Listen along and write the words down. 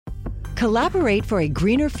Collaborate for a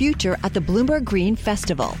greener future at the Bloomberg Green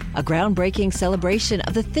Festival, a groundbreaking celebration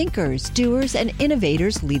of the thinkers, doers, and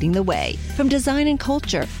innovators leading the way. From design and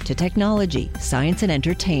culture to technology, science, and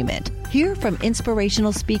entertainment. Hear from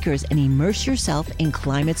inspirational speakers and immerse yourself in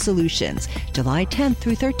climate solutions. July 10th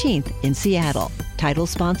through 13th in Seattle. Title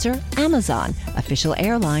sponsor, Amazon. Official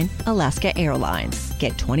airline, Alaska Airlines.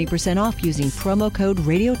 Get 20% off using promo code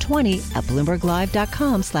Radio20 at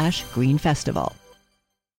BloombergLive.com/greenfestival.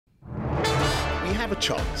 We have a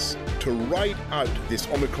chance to ride out this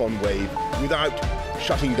Omicron wave without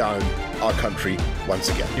shutting down our country once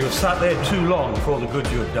again. You have sat there too long for all the good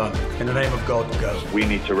you have done. In the name of God, go. We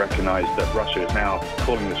need to recognise that Russia is now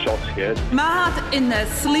calling the shots here. Mad in their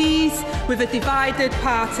sleeves with a divided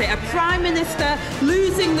party. A Prime Minister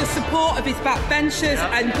losing the support of his backbenchers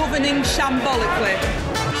and governing shambolically.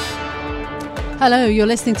 Hello, you're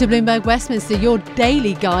listening to Bloomberg Westminster, your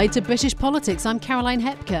daily guide to British politics. I'm Caroline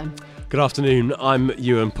Hepker. Good afternoon, I'm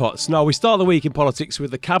Ewan Potts. Now, we start the week in politics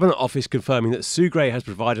with the Cabinet Office confirming that Sue Gray has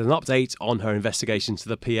provided an update on her investigation to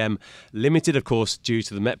the PM, limited, of course, due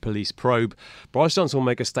to the Met Police probe. Boris Johnson will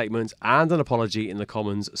make a statement and an apology in the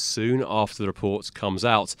Commons soon after the report comes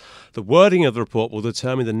out. The wording of the report will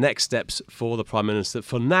determine the next steps for the Prime Minister.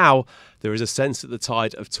 For now, there is a sense that the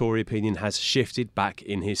tide of Tory opinion has shifted back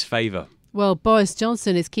in his favour. Well, Boris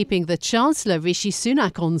Johnson is keeping the Chancellor Rishi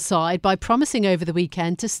Sunak on side by promising over the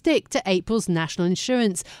weekend to stick to April's national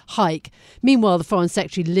insurance hike. Meanwhile, the Foreign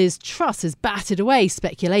Secretary Liz Truss has batted away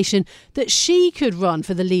speculation that she could run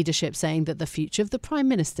for the leadership, saying that the future of the Prime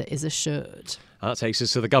Minister is assured. That takes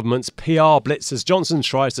us to the government's PR blitz as Johnson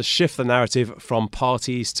tries to shift the narrative from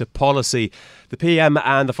parties to policy. The PM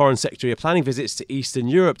and the Foreign Secretary are planning visits to Eastern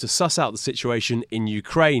Europe to suss out the situation in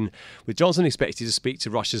Ukraine, with Johnson expected to speak to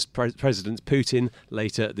Russia's President Putin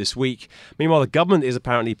later this week. Meanwhile, the government is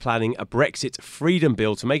apparently planning a Brexit freedom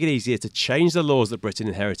bill to make it easier to change the laws that Britain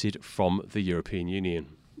inherited from the European Union.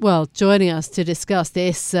 Well, joining us to discuss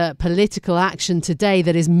this political action today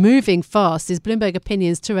that is moving fast is Bloomberg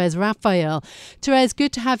Opinion's Therese Raphael. Therese,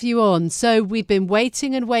 good to have you on. So we've been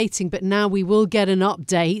waiting and waiting, but now we will get an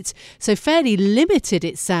update. So fairly limited,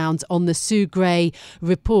 it sounds, on the Sue Gray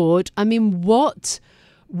report. I mean, what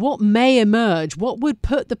may emerge? What would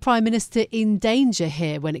put the Prime Minister in danger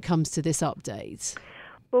here when it comes to this update?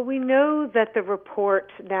 Well, we know that the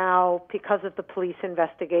report now, because of the police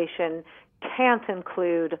investigation, can't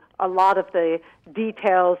include a lot of the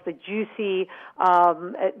details, the juicy,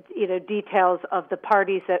 details of the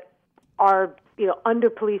parties that are, under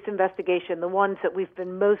police investigation, the ones that we've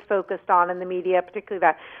been most focused on in the media, particularly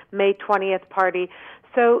that May 20th party.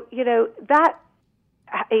 So, that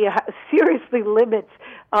seriously limits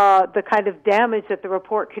the kind of damage that the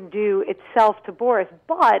report can do itself to Boris.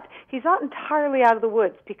 But he's not entirely out of the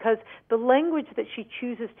woods, because the language that she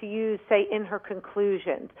chooses to use, say, in her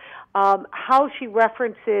conclusions, how she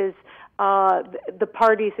references the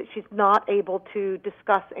parties that she's not able to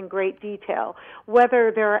discuss in great detail,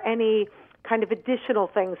 whether there are any kind of additional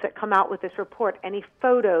things that come out with this report, any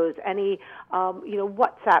photos, any,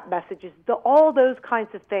 WhatsApp messages, all those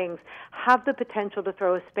kinds of things have the potential to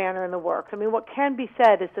throw a spanner in the works. I mean, what can be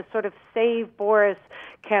said is the sort of Save Boris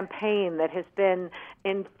campaign that has been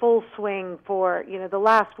in full swing for, the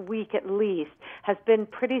last week at least, has been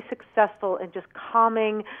pretty successful in just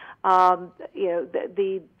calming,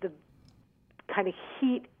 the kind of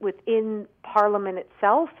heat within Parliament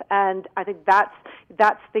itself. And I think that's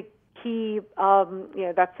the key,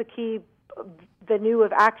 that's the key venue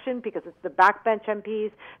of action, because it's the backbench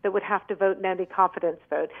MPs that would have to vote in any confidence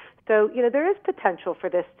vote. So, there is potential for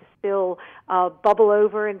this to still bubble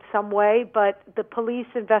over in some way, but the police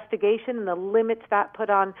investigation and the limits that put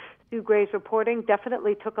on Sue Gray's reporting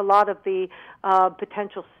definitely took a lot of the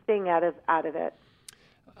potential sting out of it.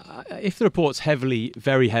 If the report's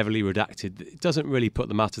very heavily redacted, it doesn't really put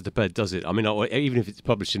the matter to bed, does it? I mean, even if it's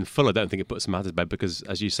published in full, I don't think it puts the matter to bed, because,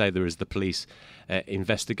 as you say, there is the police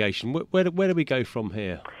investigation. Where do we go from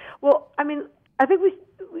here? Well, I mean, I think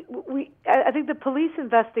I think the police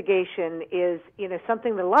investigation is,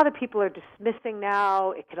 something that a lot of people are dismissing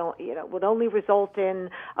now. It can, would only result in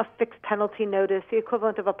a fixed penalty notice, the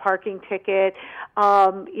equivalent of a parking ticket.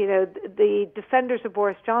 The defenders of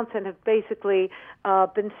Boris Johnson have basically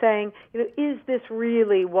been saying, is this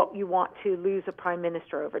really what you want to lose a prime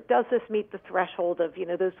minister over? Does this meet the threshold of,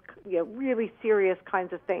 those, really serious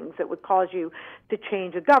kinds of things that would cause you to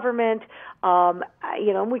change a government?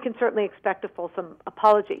 And we can certainly expect a fulsome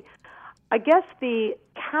apology. I guess the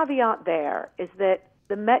caveat there is that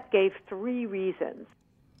the Met gave three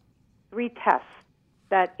tests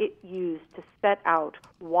that it used to set out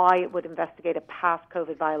why it would investigate a past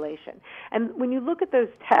COVID violation. And when you look at those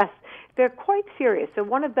tests, they're quite serious. So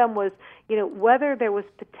one of them was, whether there was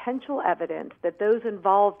potential evidence that those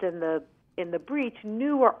involved in the breach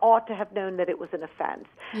knew or ought to have known that it was an offense.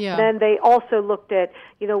 Yeah. Then they also looked at,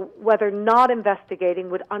 whether not investigating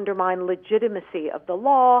would undermine legitimacy of the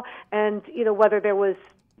law, and whether there was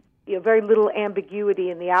very little ambiguity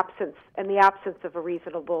in the absence of a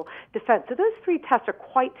reasonable defense. So those three tests are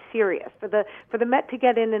quite serious. For the Met to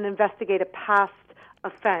get in and investigate a past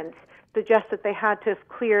offense suggests that they had to have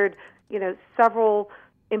cleared, several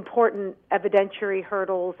important evidentiary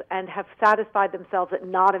hurdles and have satisfied themselves that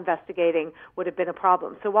not investigating would have been a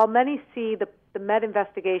problem. So while many see the Met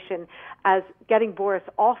investigation as getting Boris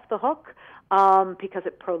off the hook because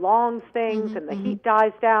it prolongs things and the heat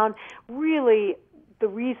dies down, really the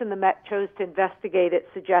reason the Met chose to investigate it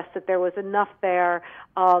suggests that there was enough there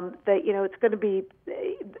that it's going to be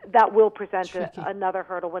that will present another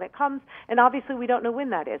hurdle when it comes. And obviously, we don't know when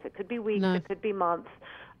that is. It could be weeks. No. It could be months.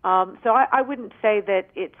 So I wouldn't say that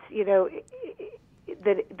it's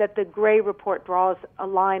that the Gray report draws a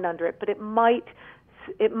line under it, but it might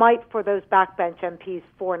for those backbench MPs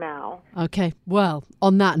for now. Okay, well,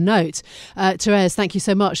 on that note, Therese, thank you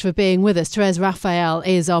so much for being with us. Therese Raphael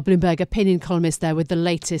is our Bloomberg opinion columnist there with the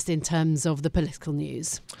latest in terms of the political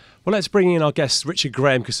news. Well, let's bring in our guest, Richard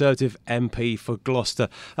Graham, Conservative MP for Gloucester.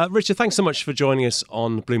 Richard, thanks so much for joining us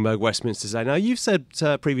on Bloomberg Westminster today. Now, you've said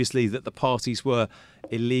previously that the parties were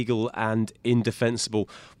illegal and indefensible.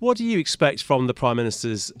 What do you expect from the Prime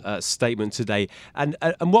Minister's statement today? And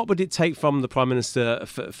what would it take from the Prime Minister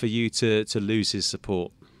for you to lose his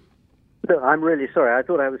support? Look, I'm really sorry. I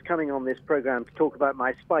thought I was coming on this programme to talk about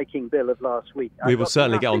my spiking bill of last week. We will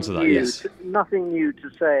certainly get onto that, yes. Nothing new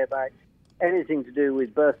to say about anything to do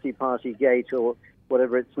with birthday party gate or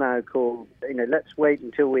whatever it's now called. Let's wait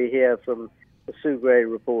until we hear from the Sue Gray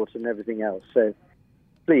report and everything else. So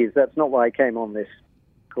please, that's not why I came on this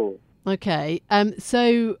call. Okay.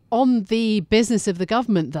 So on the business of the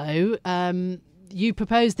government, though, you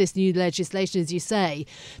proposed this new legislation, as you say,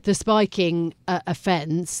 the spiking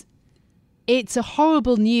offence. It's a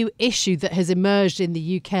horrible new issue that has emerged in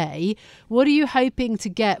the UK. What are you hoping to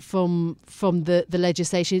get from the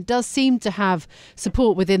legislation? It does seem to have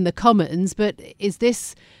support within the Commons, but is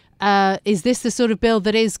this the sort of bill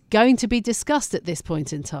that is going to be discussed at this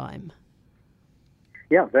point in time?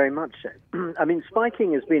 Yeah, very much so. I mean,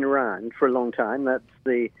 spiking has been around for a long time. That's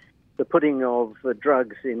the putting of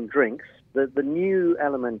drugs in drinks. The new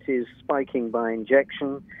element is spiking by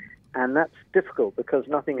injection. And that's difficult because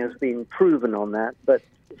nothing has been proven on that. But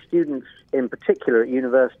students in particular at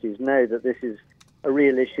universities know that this is a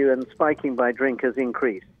real issue, and spiking by drink has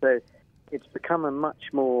increased. So it's become a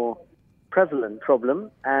much more prevalent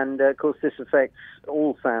problem. And, of course, this affects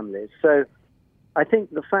all families. So I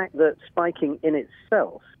think the fact that spiking in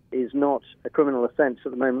itself is not a criminal offence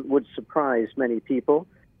at the moment would surprise many people.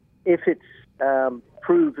 If it's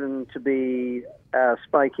proven to be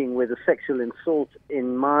spiking with a sexual assault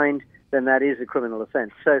in mind, then that is a criminal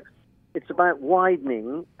offence. So it's about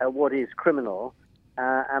widening what is criminal,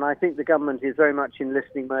 and I think the government is very much in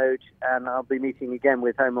listening mode, and I'll be meeting again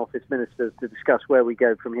with Home Office ministers to discuss where we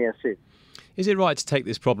go from here soon. Is it right to take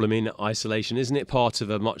this problem in isolation? Isn't it part of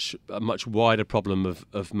a much wider problem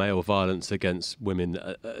of male violence against women,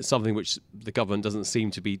 something which the government doesn't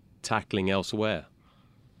seem to be tackling elsewhere?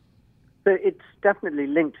 So it's definitely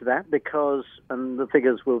linked to that because, and the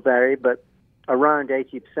figures will vary, but around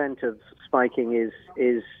 80% of spiking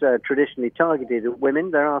is traditionally targeted at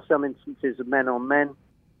women. There are some instances of men on men.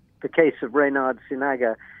 The case of Reynard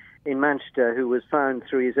Sinaga in Manchester, who was found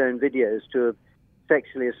through his own videos to have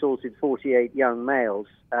sexually assaulted 48 young males,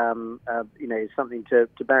 is something to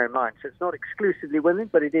bear in mind. So it's not exclusively women,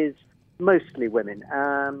 but it is mostly women.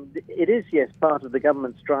 It is, yes, part of the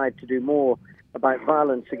government's drive to do more about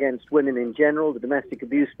violence against women in general. The domestic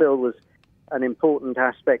abuse bill was an important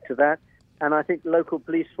aspect of that. And I think local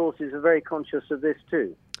police forces are very conscious of this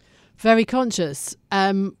too. Very conscious.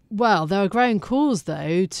 Well, there are growing calls,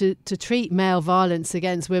 though, to treat male violence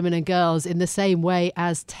against women and girls in the same way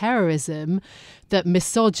as terrorism, that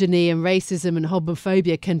misogyny and racism and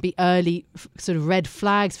homophobia can be early sort of red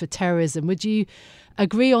flags for terrorism. Would you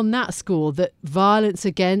agree on that score, that violence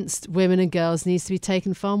against women and girls needs to be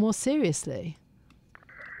taken far more seriously?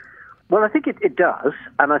 Well, I think it does,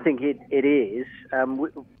 and I think it is.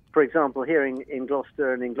 For example, here in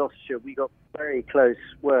Gloucester and in Gloucestershire, we got very close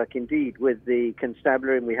work indeed with the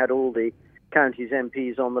constabulary, and we had all the county's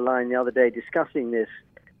MPs on the line the other day discussing this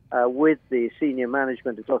with the senior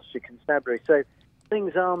management of Gloucestershire Constabulary. So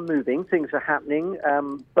things are moving, things are happening,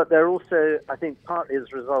 but they're also, I think, partly as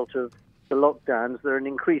a result of the lockdowns, there are an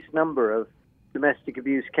increased number of domestic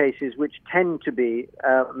abuse cases, which tend to be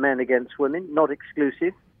men against women, not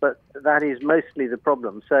exclusive, but that is mostly the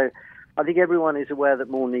problem. So I think everyone is aware that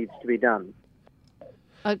more needs to be done.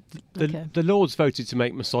 The Lords voted to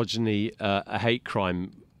make misogyny a hate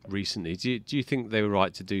crime recently. Do you think they were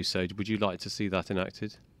right to do so? Would you like to see that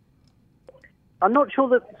enacted? I'm not sure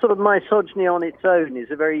that sort of misogyny on its own is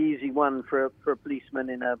a very easy one for a policeman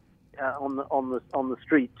on the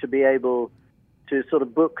street to be able to sort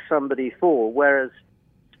of book somebody for. Whereas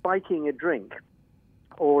spiking a drink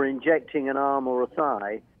or injecting an arm or a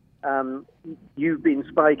thigh, you've been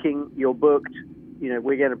spiking, you're booked.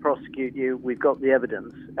 We're going to prosecute you. We've got the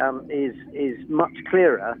evidence. Is much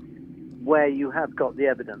clearer where you have got the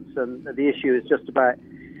evidence, and the issue is just about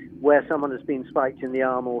where someone has been spiked in the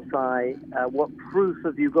arm or thigh. What proof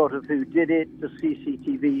have you got of who did it? Does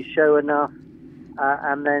CCTV show enough?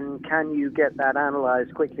 And then can you get that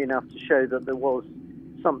analysed quickly enough to show that there was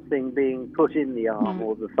something being put in the arm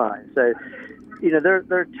or the thigh? So, there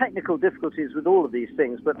are technical difficulties with all of these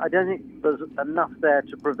things, but I don't think there's enough there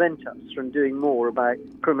to prevent us from doing more about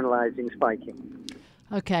criminalising spiking.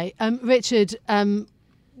 Okay. Richard,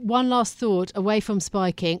 one last thought away from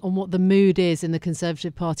spiking on what the mood is in the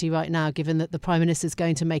Conservative Party right now, given that the Prime Minister is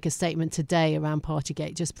going to make a statement today around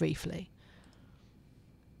Partygate, just briefly.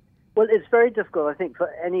 Well, it's very difficult, I think, for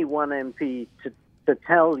any one MP to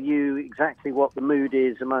tell you exactly what the mood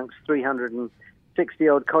is amongst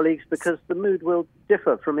 360-odd colleagues, because the mood will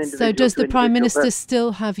differ from individual to individual. So does the Prime Minister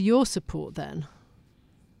still have your support then?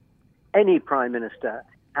 Any Prime Minister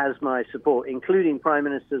has my support, including Prime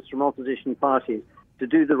Ministers from opposition parties, to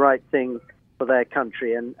do the right thing for their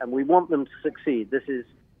country, and we want them to succeed.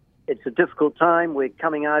 It's a difficult time. We're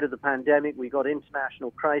coming out of the pandemic. We've got international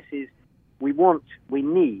crises. We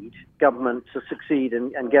need government to succeed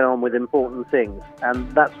and get on with important things,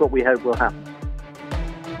 and that's what we hope will happen.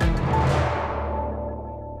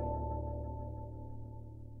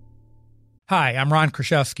 Hi, I'm Ron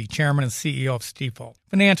Kraszewski, Chairman and CEO of Stifel.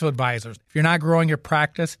 Financial advisors, if you're not growing your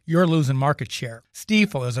practice, you're losing market share.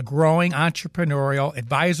 Stifel is a growing, entrepreneurial,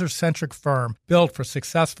 advisor-centric firm built for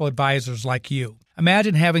successful advisors like you.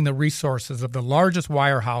 Imagine having the resources of the largest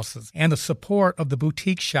wirehouses and the support of the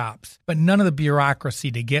boutique shops, but none of the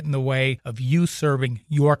bureaucracy to get in the way of you serving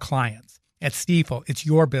your clients. At Stifel, it's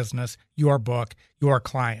your business, your book, your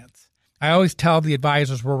clients. I always tell the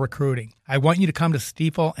advisors we're recruiting, I want you to come to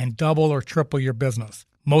Stifel and double or triple your business.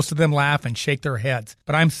 Most of them laugh and shake their heads,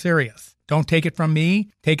 but I'm serious. Don't take it from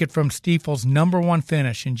me. Take it from Stifel's #1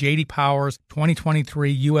 finish in J.D. Power's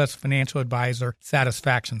 2023 U.S. Financial Advisor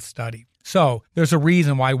Satisfaction Study. So, there's a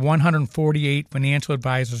reason why 148 financial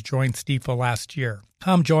advisors joined Stifel last year.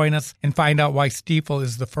 Come join us and find out why Stifel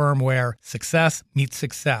is the firm where success meets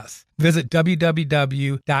success. Visit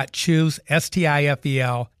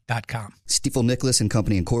www.choosestifel.com. Stifel Nicholas and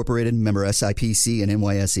Company Incorporated, member SIPC and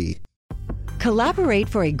NYSE. Collaborate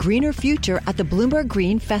for a greener future at the Bloomberg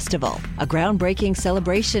Green Festival, a groundbreaking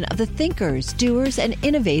celebration of the thinkers, doers, and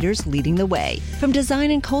innovators leading the way. From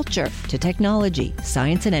design and culture to technology,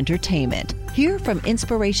 science, and entertainment. Hear from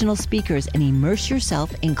inspirational speakers and immerse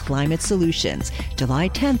yourself in climate solutions. July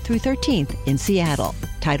 10th through 13th in Seattle.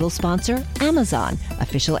 Title sponsor, Amazon.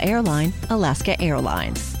 Official airline, Alaska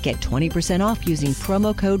Airlines. Get 20% off using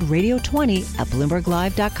promo code Radio20 at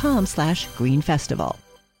BloombergLive.com/Green Festival.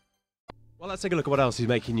 Well, let's take a look at what else is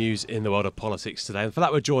making news in the world of politics today. And for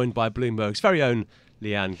that, we're joined by Bloomberg's very own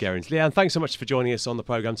Leanne Gerrans. Leanne, thanks so much for joining us on the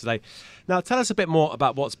programme today. Now, tell us a bit more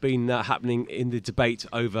about what's been happening in the debate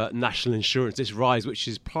over national insurance, this rise which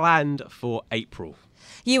is planned for April.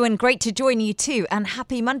 Ewan, great to join you too, and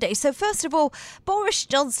happy Monday. So first of all, Boris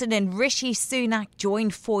Johnson and Rishi Sunak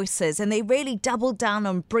joined forces, and they really doubled down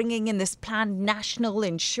on bringing in this planned national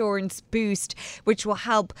insurance boost, which will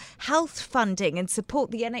help health funding and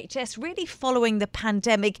support the NHS really following the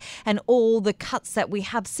pandemic and all the cuts that we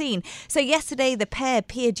have seen. So yesterday, the pair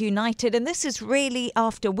appeared united, and this is really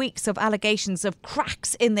after weeks of allegations of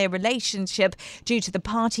cracks in their relationship due to the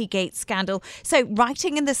Partygate scandal. So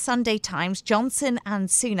writing in the Sunday Times, Johnson and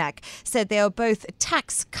Sunak said they are both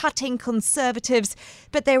tax-cutting conservatives,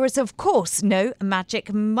 but there is, of course, no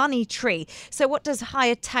magic money tree. So what does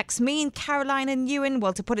higher tax mean, Caroline and Ewan?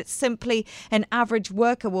 Well, to put it simply, an average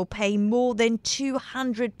worker will pay more than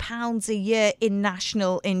 £200 a year in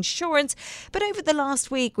national insurance. But over the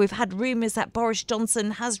last week, we've had rumours that Boris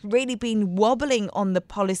Johnson has really been wobbling on the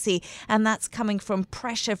policy, and that's coming from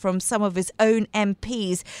pressure from some of his own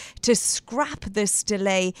MPs to scrap this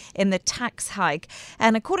delay in the tax hike.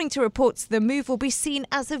 And according to reports, the move will be seen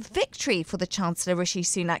as a victory for the Chancellor Rishi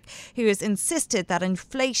Sunak, who has insisted that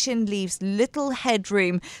inflation leaves little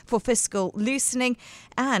headroom for fiscal loosening.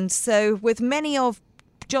 And so with many of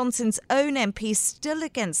Johnson's own MPs still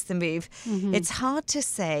against the move, it's hard to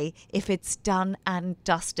say if it's done and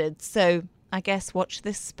dusted. So I guess watch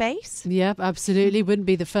this space. Yep, absolutely. Wouldn't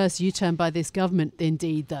be the first U-turn by this government,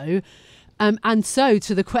 indeed, though. And so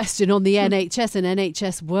to the question on the NHS and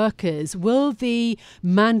NHS workers, will the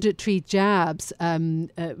mandatory jabs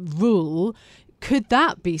rule, could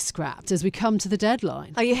that be scrapped as we come to the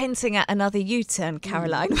deadline? Are you hinting at another U-turn,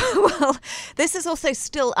 Caroline? Well, this is also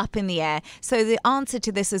still up in the air. So the answer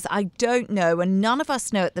to this is I don't know, and none of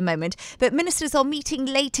us know at the moment. But ministers are meeting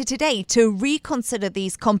later today to reconsider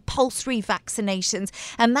these compulsory vaccinations.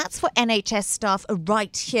 And that's for NHS staff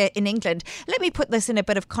right here in England. Let me put this in a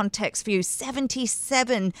bit of context for you.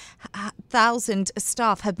 77,000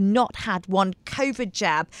 staff have not had one COVID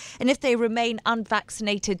jab. And if they remain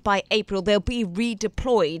unvaccinated by April, they'll be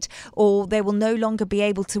redeployed or they will no longer be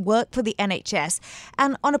able to work for the NHS.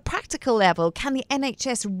 And on a practical level, can the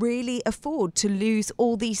NHS really afford to lose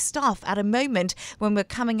all these staff at a moment when we're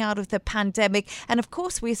coming out of the pandemic? And of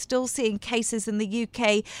course, we're still seeing cases in the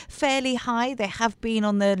UK fairly high. They have been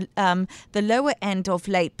on the lower end of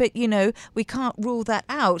late, but you know, we can't rule that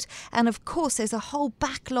out. And of course, there's a whole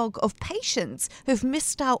backlog of patients who've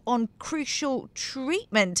missed out on crucial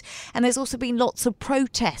treatment. And there's also been lots of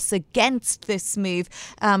protests against this move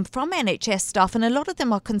from NHS staff, and a lot of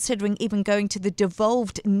them are considering even going to the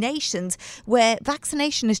devolved nations where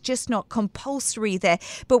vaccination is just not compulsory there.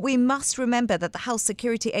 But we must remember that the Health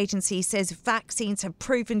Security Agency says vaccines have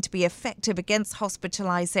proven to be effective against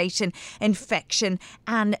hospitalisation, infection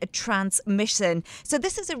and transmission. So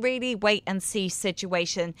this is a really wait and see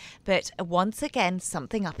situation, but once again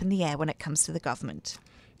something up in the air when it comes to the government.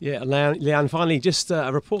 Yeah, Leanne, finally, just a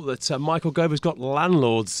report that Michael Gove's got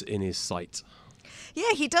landlords in his sight.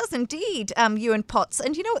 Yeah, he does indeed, Ewan Potts.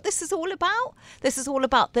 And you know what this is all about? This is all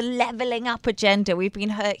about the levelling up agenda. We've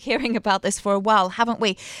been hearing about this for a while, haven't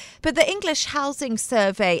we? But the English Housing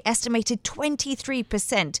Survey estimated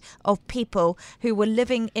 23% of people who were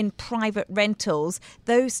living in private rentals,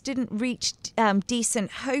 those didn't reach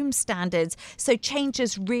decent home standards. So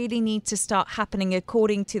changes really need to start happening.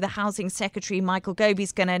 According to the Housing Secretary, Michael Gove,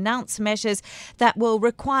 he's going to announce measures that will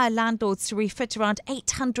require landlords to refit around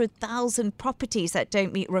 800,000 properties that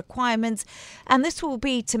don't meet requirements, and this will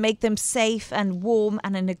be to make them safe and warm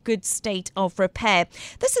and in a good state of repair.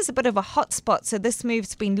 This is a bit of a hotspot, so this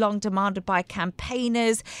move's been long demanded by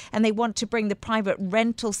campaigners, and they want to bring the private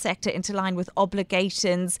rental sector into line with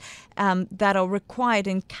obligations that are required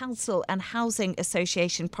in council and housing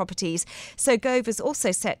association properties. So Gove is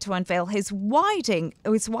also set to unveil his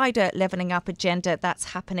wider levelling up agenda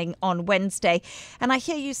that's happening on Wednesday. And I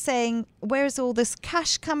hear you saying, where is all this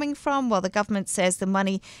cash coming from? Well, the government says the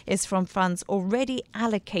money is from funds already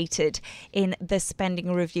allocated in the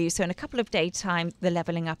spending review. So in a couple of days' time, the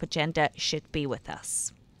levelling up agenda should be with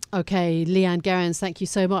us. OK, Leanne Gerrans, thank you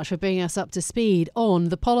so much for bringing us up to speed on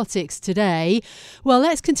the politics today. Well,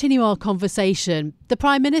 let's continue our conversation. The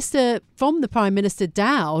Prime Minister, from the Prime Minister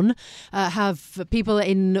down, have people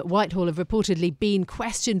in Whitehall have reportedly been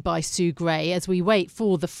questioned by Sue Gray as we wait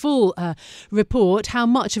for the full report. How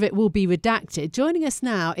much of it will be redacted? Joining us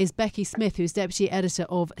now is Becky Smith, who's Deputy Editor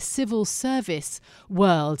of Civil Service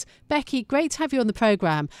World. Becky, great to have you on the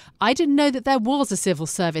programme. I didn't know that there was a civil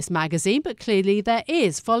service magazine, but clearly there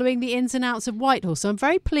is, following the ins and outs of Whitehall. So I'm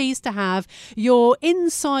very pleased to have your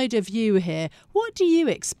insider view here. What do you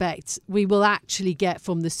expect we will actually get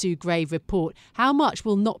from the Sue Gray report? How much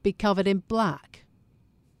will not be covered in black?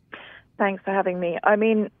 Thanks for having me. I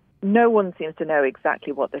mean, no one seems to know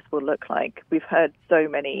exactly what this will look like. We've heard so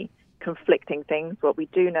many conflicting things. What we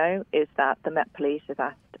do know is that the Met Police have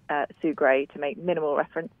asked Sue Gray to make minimal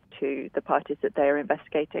reference to the parties that they are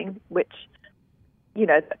investigating, which, you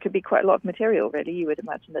know, that could be quite a lot of material, really. You would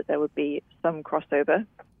imagine that there would be some crossover.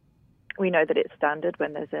 We know that it's standard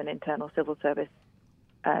when there's an internal civil service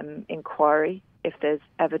inquiry. If there's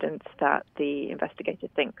evidence that the investigator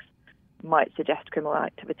thinks might suggest criminal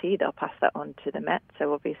activity, they'll pass that on to the Met.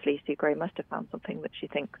 So obviously Sue Gray must have found something that she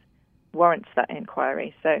thinks warrants that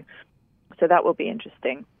inquiry. So that will be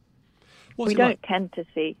interesting. We don't tend to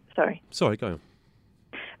see... Sorry, go on.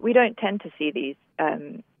 We don't tend to see these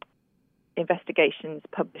investigations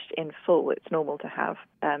published in full. It's normal to have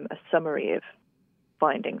a summary of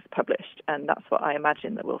findings published, and that's what I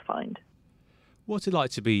imagine that we'll find. What's it like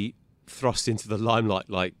to be thrust into the limelight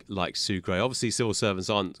like Sue Gray. Obviously, civil servants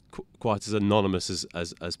aren't quite as anonymous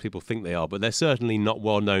as people think they are, but they're certainly not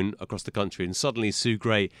well known across the country. And suddenly, Sue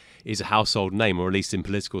Gray is a household name, or at least in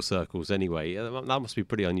political circles anyway. That must be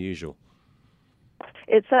pretty unusual.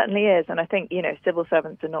 It certainly is, and I think civil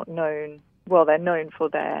servants are not known. Well, they're known for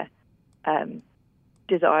their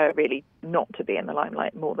desire really not to be in the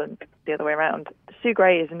limelight more than the other way around. Sue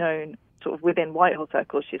Gray is known sort of within Whitehall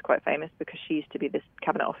circles. She's quite famous because she used to be this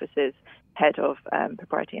Cabinet Office's head of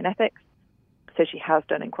propriety and ethics. So she has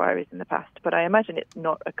done inquiries in the past, but I imagine it's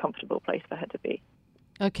not a comfortable place for her to be.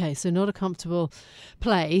 Okay, so not a comfortable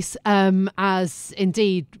place, as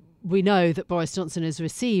indeed we know that Boris Johnson has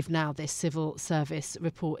received now this civil service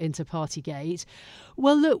report into Partygate.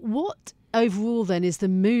 Well, look, what overall then is the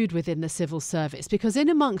mood within the civil service? Because in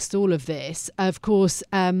amongst all of this, of course,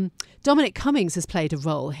 Dominic Cummings has played a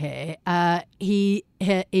role here. He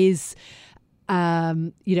is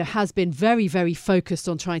has been very, very focused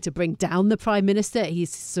on trying to bring down the Prime Minister.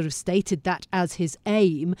 He's sort of stated that as his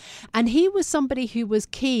aim. And he was somebody who was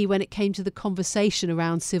key when it came to the conversation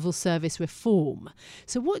around civil service reform.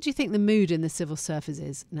 So what do you think the mood in the civil service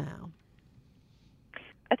is now?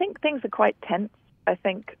 I think things are quite tense. I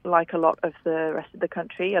think, like a lot of the rest of the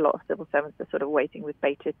country, a lot of civil servants are sort of waiting with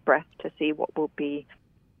bated breath to see what will be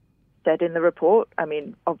said in the report. I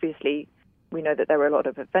mean, obviously, we know that there were a lot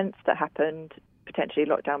of events that happened, potentially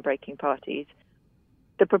lockdown-breaking parties.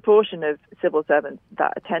 The proportion of civil servants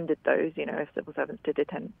that attended those, if civil servants did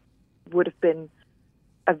attend, would have been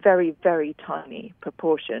a very, very tiny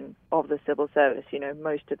proportion of the civil service.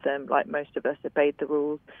 Most of them, like most of us, obeyed the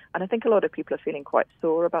rules. And I think a lot of people are feeling quite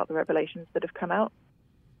sore about the revelations that have come out.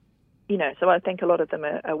 So I think a lot of them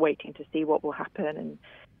are waiting to see what will happen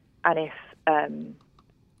and if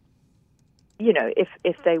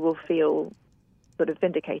they will feel sort of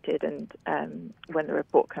vindicated and when the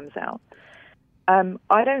report comes out.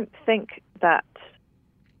 I don't think that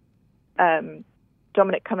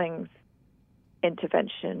Dominic Cummings'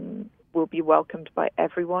 intervention will be welcomed by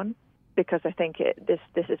everyone, because I think this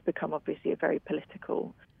has become obviously a very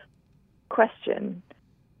political question,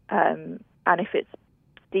 and if it's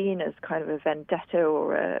seen as kind of a vendetta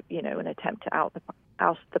or an attempt to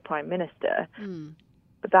oust the Prime Minister,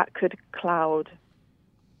 that could cloud,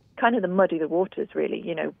 kind of muddy the waters, really.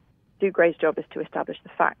 Sue Gray's job is to establish the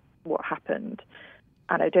fact, what happened,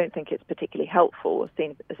 and I don't think it's particularly helpful or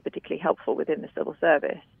seen as particularly helpful within the civil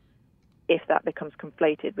service if that becomes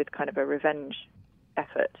conflated with kind of a revenge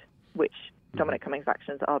effort, which Dominic Cummings'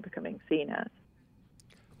 actions are becoming seen as.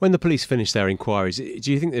 When the police finish their inquiries,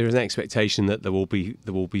 do you think there is an expectation that there will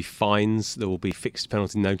be fines, there will be fixed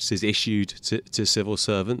penalty notices issued to civil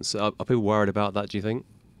servants? Are people worried about that, do you think?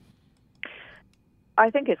 I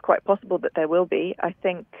think it's quite possible that there will be. I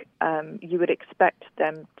think you would expect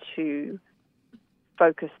them to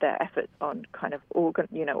focus their efforts on kind of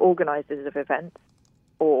organisers of events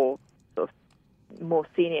or sort of more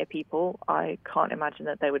senior people. I can't imagine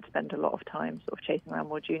that they would spend a lot of time sort of chasing around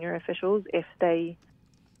more junior officials if they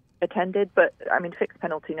attended. But I mean, fixed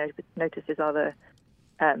penalty notices are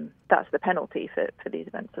that's the penalty for these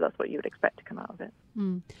events, so that's what you would expect to come out of it.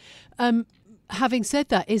 Having said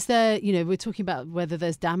that, is there, we're talking about whether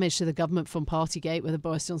there's damage to the government from Partygate, whether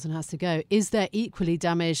Boris Johnson has to go. Is there equally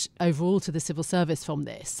damage overall to the civil service from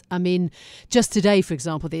this? I mean, just today, for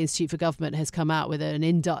example, the Institute for Government has come out with an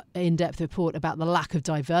in-depth report about the lack of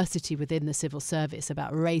diversity within the civil service,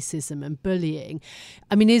 about racism and bullying.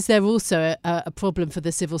 I mean, is there also a problem for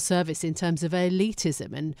the civil service in terms of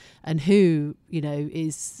elitism and who,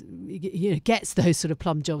 gets those sort of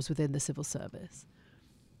plum jobs within the civil service?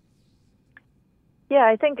 Yeah,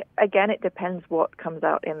 I think, again, it depends what comes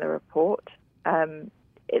out in the report.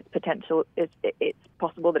 It's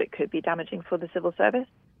possible that it could be damaging for the civil service.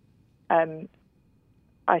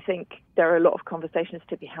 I think there are a lot of conversations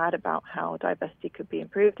to be had about how diversity could be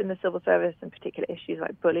improved in the civil service, and particular issues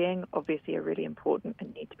like bullying obviously are really important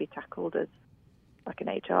and need to be tackled as like an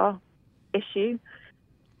HR issue.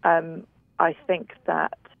 I think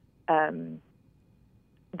that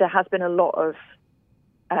there has been a lot of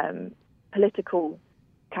political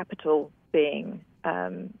capital being,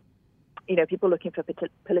 people looking for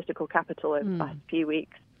political capital over the last few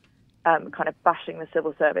weeks, kind of bashing the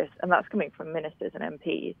civil service, and that's coming from ministers and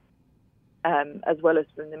MPs, as well as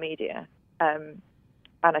from the media. And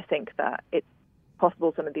I think that it's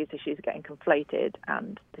possible some of these issues are getting conflated,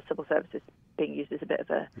 and the civil service is being used as a bit of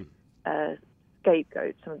a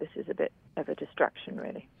scapegoat. Some of this is a bit of a distraction,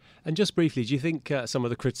 really. And just briefly, do you think some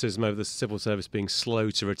of the criticism over the civil service being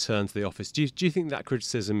slow to return to the office, do you think that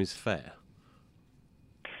criticism is fair?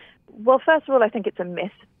 Well, first of all, I think it's a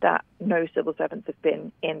myth that no civil servants have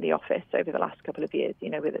been in the office over the last couple of years.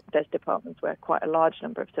 There's departments where quite a large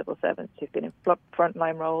number of civil servants who've been in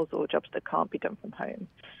frontline roles or jobs that can't be done from home.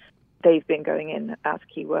 They've been going in as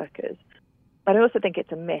key workers. And I also think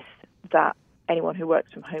it's a myth that anyone who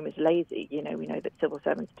works from home is lazy. We know that civil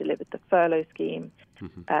servants delivered the furlough scheme,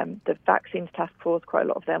 the vaccines task force. Quite a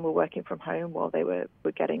lot of them were working from home while they were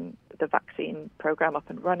getting the vaccine program up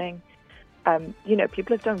and running.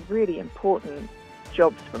 People have done really important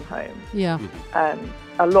jobs from home. Yeah.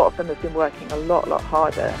 A lot of them have been working a lot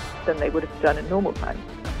harder than they would have done in normal times.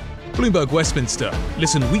 Bloomberg Westminster.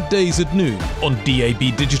 Listen weekdays at noon on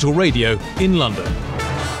DAB Digital Radio in London.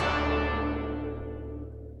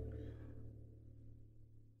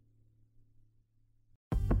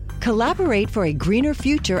 Collaborate for a greener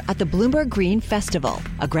future at the Bloomberg Green Festival,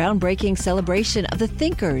 a groundbreaking celebration of the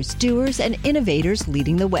thinkers, doers, and innovators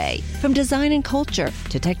leading the way. From design and culture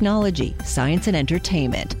to technology, science, and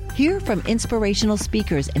entertainment. Hear from inspirational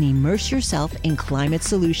speakers and immerse yourself in climate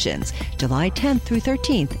solutions. July 10th through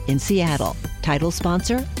 13th in Seattle. Title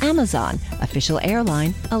sponsor, Amazon. Official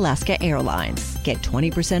airline, Alaska Airlines. Get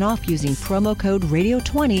 20% off using promo code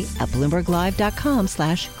radio20 at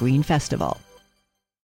BloombergLive.com/Green Festival.